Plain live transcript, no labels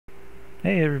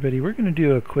Hey everybody, we're going to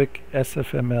do a quick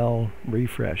SFML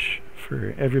refresh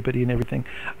for everybody and everything.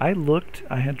 I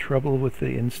had trouble with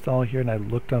the install here, and I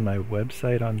looked on my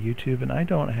website on YouTube, and I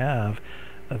don't have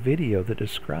a video that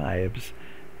describes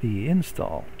the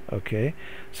install. Okay,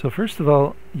 so first of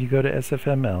all, you go to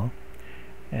SFML,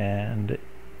 and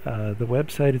the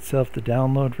website itself, the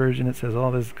download version, it says all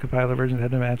this compiler versions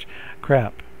had to match.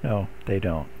 Crap, no, they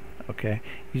don't. Okay,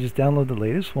 you just download the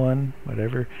latest one,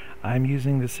 whatever. I'm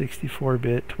using the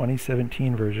 64-bit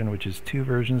 2017 version, which is 2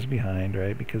 versions behind,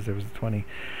 right? Because there was the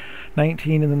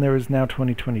 2019 and then there was now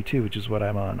 2022, which is what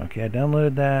I'm on. Okay, I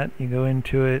downloaded that. You go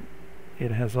into it.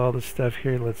 It has all the stuff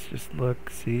here. Let's just look,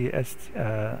 see,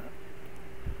 SFML.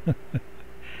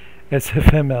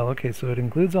 Okay, so it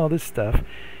includes all this stuff.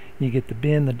 You get the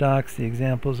bin, the docs, the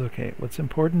examples. Okay, what's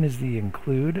important is the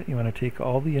include. You want to take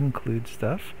all the include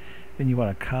stuff, and you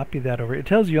want to copy that over. It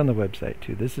tells you on the website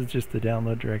too. This is just the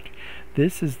download directory.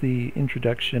 This is the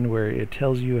introduction where it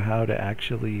tells you how to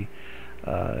actually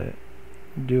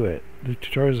do it. The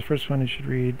tutorial is the first one you should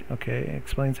read. Okay, it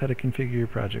explains how to configure your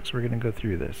projects. We're going to go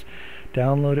through this.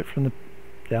 Download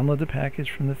the package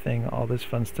from the thing, all this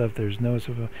fun stuff. There's no,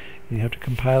 you have to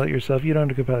compile it yourself. You don't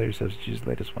have to compile it yourself, just use the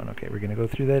latest one. Okay, we're going to go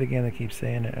through that again. I keep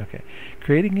saying it. Okay,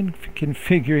 creating and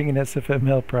configuring an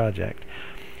SFML project.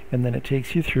 And then it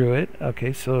takes you through it.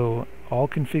 Okay, so all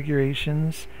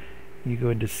configurations, you go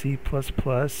into C++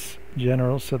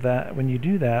 general, so that when you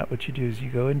do that, what you do is you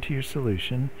go into your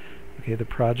solution. Okay, the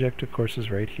project of course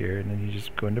is right here, and then you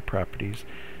just go into properties,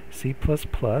 C++,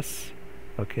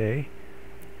 okay,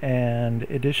 and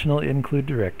additional include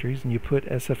directories, and you put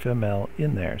SFML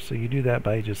in there. So you do that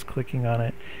by just clicking on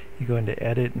it. You go into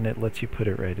edit, and it lets you put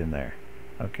it right in there.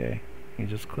 Okay, you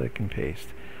just click and paste.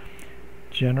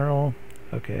 General.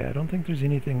 Okay, I don't think there's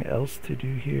anything else to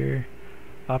do here.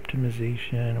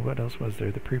 Optimization, what else was there?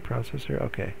 The preprocessor.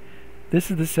 Okay, this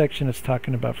is the section it's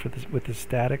talking about for this with the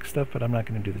static stuff, but I'm not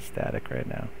going to do the static right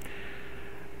now.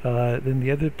 Then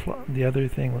the other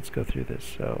thing, let's go through this.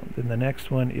 So then the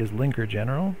next one is linker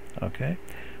general. Okay,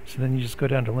 so then you just go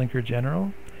down to linker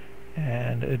general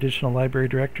and additional library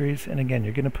directories, and again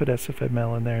you're going to put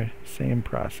SFML in there, same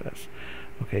process.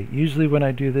 Okay, usually when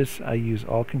I do this I use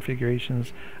all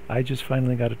configurations. I just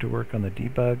finally got it to work on the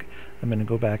debug. I'm going to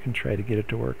go back and try to get it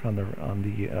to work on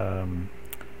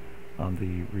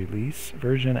the release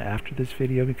version after this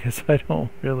video, because I don't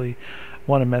really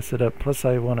want to mess it up. Plus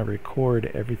I want to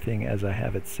record everything as I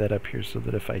have it set up here, so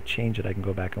that if I change it I can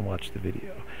go back and watch the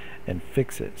video and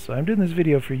fix it. So I'm doing this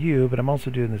video for you, but I'm also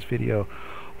doing this video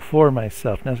for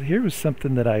myself. Now here was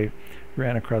something that I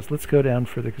ran across. Let's go down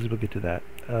further because we'll get to that.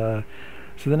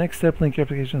 So the next step, link your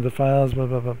application to the files, blah,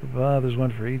 blah, blah, blah, blah. There's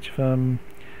one for each of them.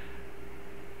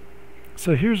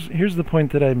 So here's the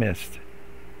point that I missed.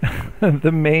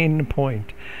 The main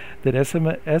point, that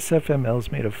SFML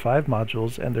is made of 5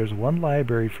 modules, and there's one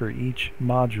library for each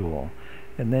module.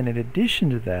 And then in addition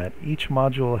to that, each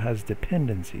module has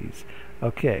dependencies.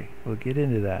 Okay, we'll get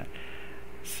into that.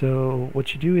 So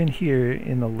what you do in here,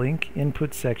 in the link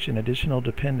input section, additional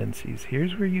dependencies,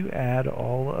 here's where you add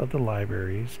all of the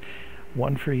libraries,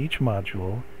 one for each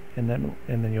module, and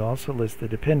then you also list the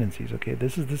dependencies. Okay,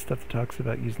 this is the stuff that talks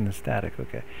about using the static.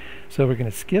 Okay, so we're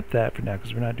going to skip that for now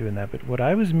because we're not doing that. But what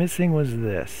I was missing was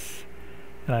this,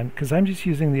 because I'm just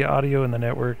using the audio and the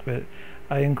network, but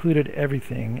I included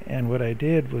everything. And what I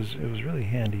did was, it was really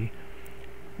handy,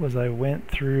 was I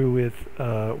went through with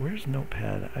where's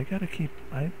Notepad? I gotta keep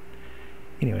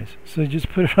anyways, so just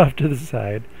put it off to the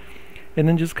side, and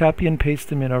then just copy and paste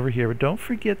them in over here. But don't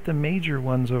forget the major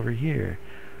ones over here.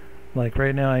 Like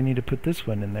right now I need to put this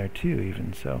one in there too,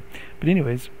 even so. But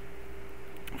anyways,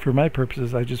 for my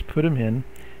purposes I just put them in.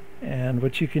 And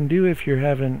what you can do if you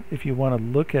want to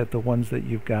look at the ones that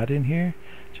you've got in here,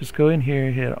 just go in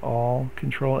here, hit all,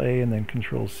 Control A, and then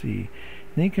Control C.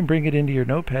 Then you can bring it into your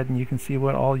Notepad and you can see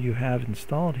what all you have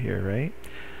installed here, right?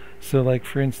 So like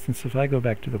for instance, if I go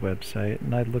back to the website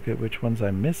and I look at which ones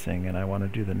I'm missing, and I want to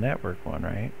do the network one,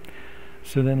 right?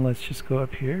 So then let's just go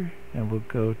up here and we'll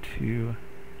go to,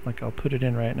 like I'll put it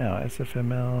in right now,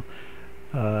 SFML,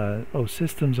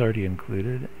 systems already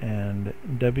included, and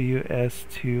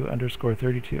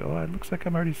WS2_32. Oh, it looks like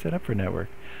I'm already set up for network.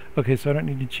 Okay, so I don't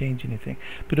need to change anything.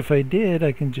 But if I did,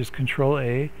 I can just Control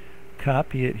A,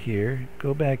 copy it here,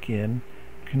 go back in,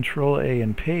 Control A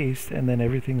and paste, and then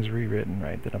everything's rewritten,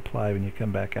 right? Then apply when you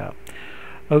come back out.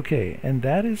 Okay, and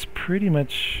that is pretty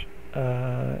much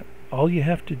all you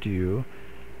have to do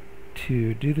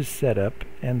to do the setup.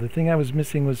 And the thing I was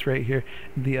missing was right here.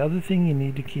 The other thing you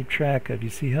need to keep track of, you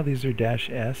see how these are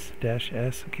 -S?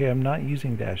 Okay, I'm not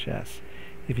using -S.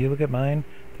 If you look at mine,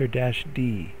 they're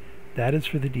 -D. that is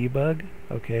for the debug.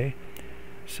 Okay,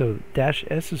 so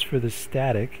 -s is for the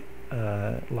static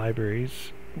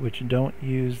libraries which don't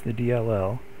use the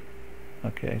DLL.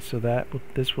 Okay, so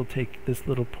this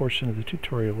little portion of the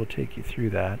tutorial will take you through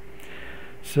that.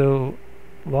 So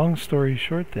long story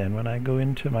short then, when I go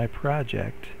into my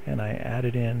project and I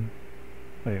added in,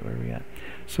 wait, where are we at?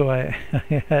 So I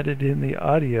added in the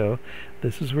audio.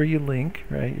 This is where you link,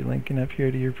 right? You're linking up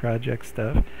here to your project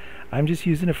stuff. I'm just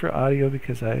using it for audio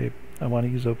because I want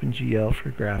to use OpenGL for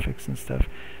graphics and stuff.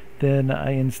 Then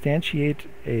I instantiate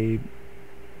a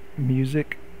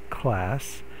music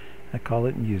class. I call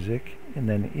it music, and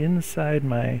then inside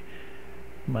my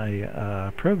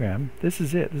program, this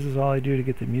is it. This is all I do to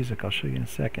get the music. I'll show you in a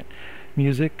second.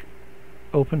 Music,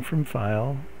 open from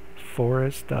file,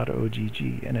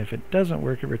 forest.ogg, and if it doesn't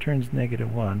work, it returns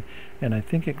 -1, and I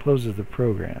think it closes the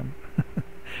program,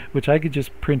 which I could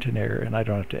just print an error and I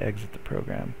don't have to exit the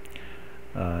program.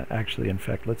 Actually, in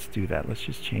fact, let's do that. Let's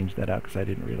just change that out because I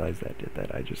didn't realize that did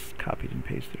that. I just copied and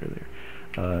pasted earlier.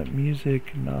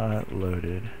 Music not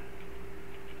loaded.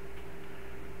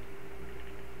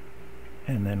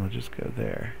 And then we'll just go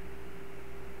there.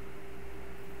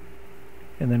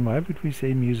 And then why would we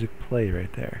say music play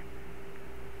right there?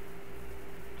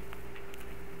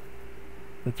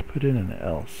 Let's put in an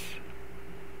else.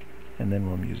 And then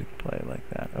we'll music play like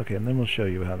that. Okay, and then we'll show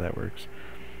you how that works.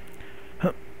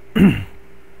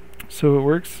 So it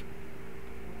works,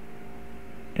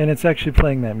 and it's actually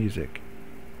playing that music.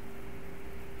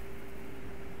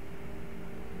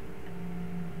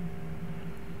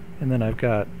 And then I've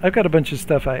got a bunch of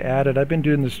stuff I added. I've been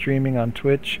doing the streaming on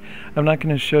Twitch. I'm not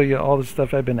going to show you all the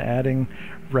stuff I've been adding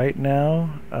right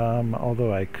now,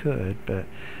 although I could. But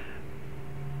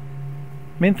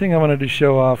main thing I wanted to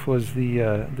show off was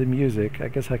the music. I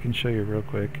guess I can show you real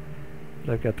quick.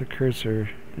 But I've got the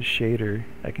cursor, the shader.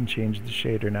 I can change the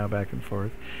shader now back and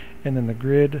forth. And then the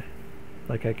grid,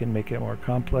 like I can make it more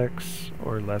complex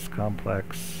or less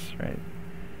complex, right?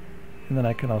 And then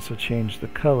I can also change the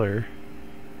color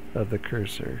of the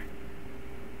cursor.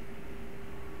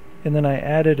 And then I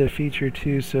added a feature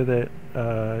too so that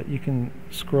you can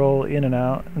scroll in and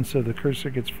out, and so the cursor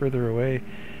gets further away,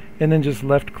 and then just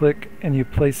left click and you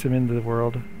place them into the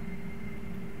world.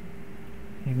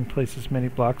 You can place as many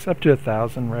blocks, up to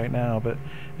 1,000 right now, but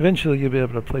eventually you'll be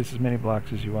able to place as many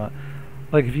blocks as you want.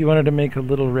 Like if you wanted to make a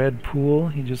little red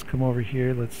pool, you just come over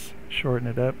here, let's shorten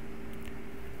it up,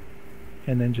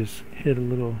 and then just hit a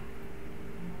little,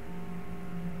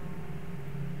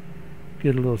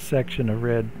 get a little section of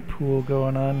red pool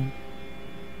going on.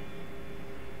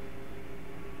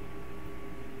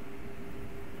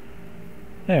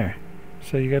 There.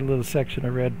 So you got a little section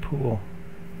of red pool.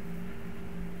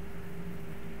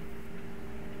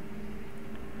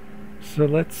 So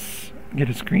let's get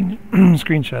a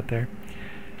screenshot there.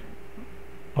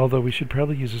 Although we should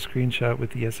probably use a screenshot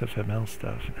with the SFML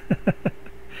stuff.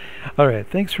 Alright,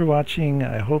 thanks for watching.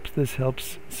 I hope this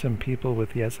helps some people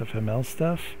with the SFML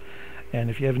stuff. And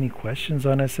if you have any questions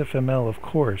on SFML, of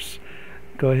course,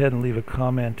 go ahead and leave a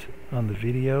comment on the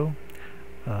video.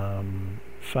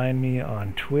 Find me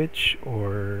on Twitch,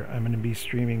 or I'm going to be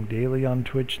streaming daily on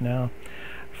Twitch now.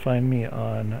 Find me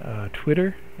on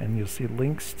Twitter, and you'll see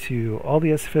links to all the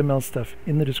SFML stuff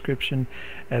in the description,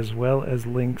 as well as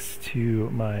links to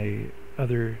my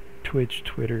other Twitch,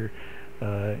 Twitter,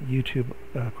 YouTube.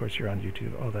 Of course, you're on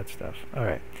YouTube, all that stuff. All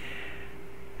right.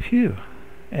 Phew.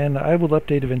 And I will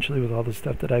update eventually with all the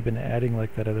stuff that I've been adding,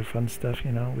 like that other fun stuff,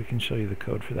 you know. We can show you the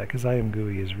code for that, because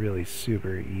IamGUI is really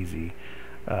super easy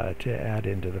to add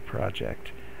into the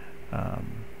project.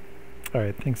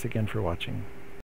 Alright, thanks again for watching.